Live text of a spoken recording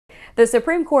The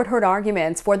Supreme Court heard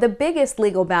arguments for the biggest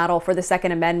legal battle for the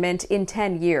Second Amendment in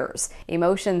 10 years.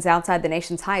 Emotions outside the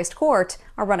nation's highest court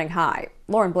are running high.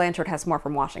 Lauren Blanchard has more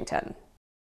from Washington.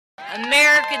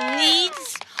 America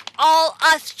needs all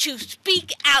us to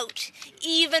speak out,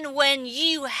 even when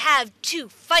you have to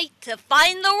fight to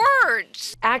find the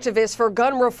words. Activists for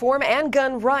gun reform and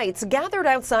gun rights gathered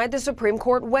outside the Supreme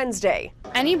Court Wednesday.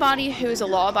 Anybody who is a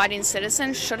law-abiding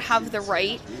citizen should have the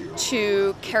right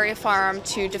to carry a firearm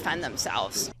to defend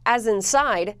themselves. As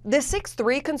inside, the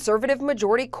 6-3 conservative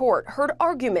majority court heard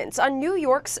arguments on New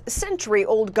York's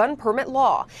century-old gun permit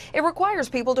law. It requires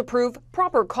people to prove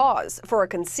proper cause for a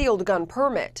concealed gun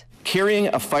permit. Carrying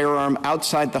a firearm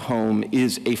outside the home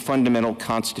is a fundamental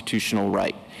constitutional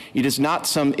right. It is not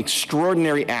some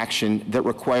extraordinary action that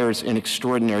requires an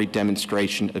extraordinary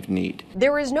demonstration of need.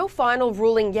 There is no final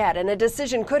ruling yet, and a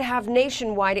decision could have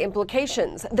nationwide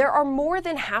implications. There are more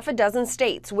than half a dozen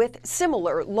states with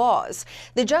similar laws.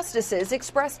 The justices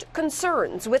expressed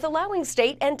concerns with allowing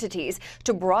state entities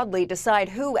to broadly decide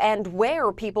who and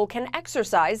where people can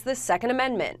exercise the Second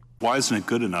Amendment. Why isn't it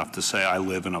good enough to say I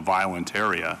live in a violent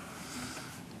area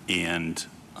and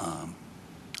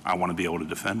I want to be able to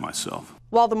defend myself?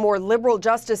 While the more liberal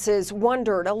justices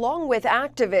wondered, along with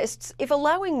activists, if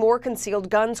allowing more concealed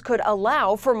guns could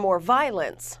allow for more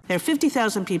violence. There are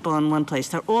 50,000 people in one place.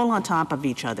 They're all on top of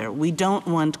each other. We don't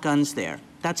want guns there.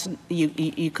 That's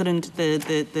you couldn't,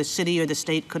 the city or the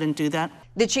state couldn't do that.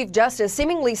 The Chief Justice,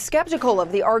 seemingly skeptical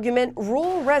of the argument,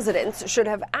 rural residents should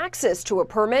have access to a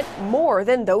permit more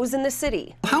than those in the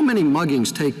city. How many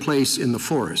muggings take place in the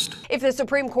forest? If the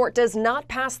Supreme Court does not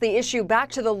pass the issue back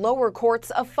to the lower courts,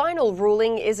 a final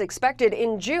ruling is expected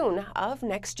in June of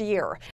next year.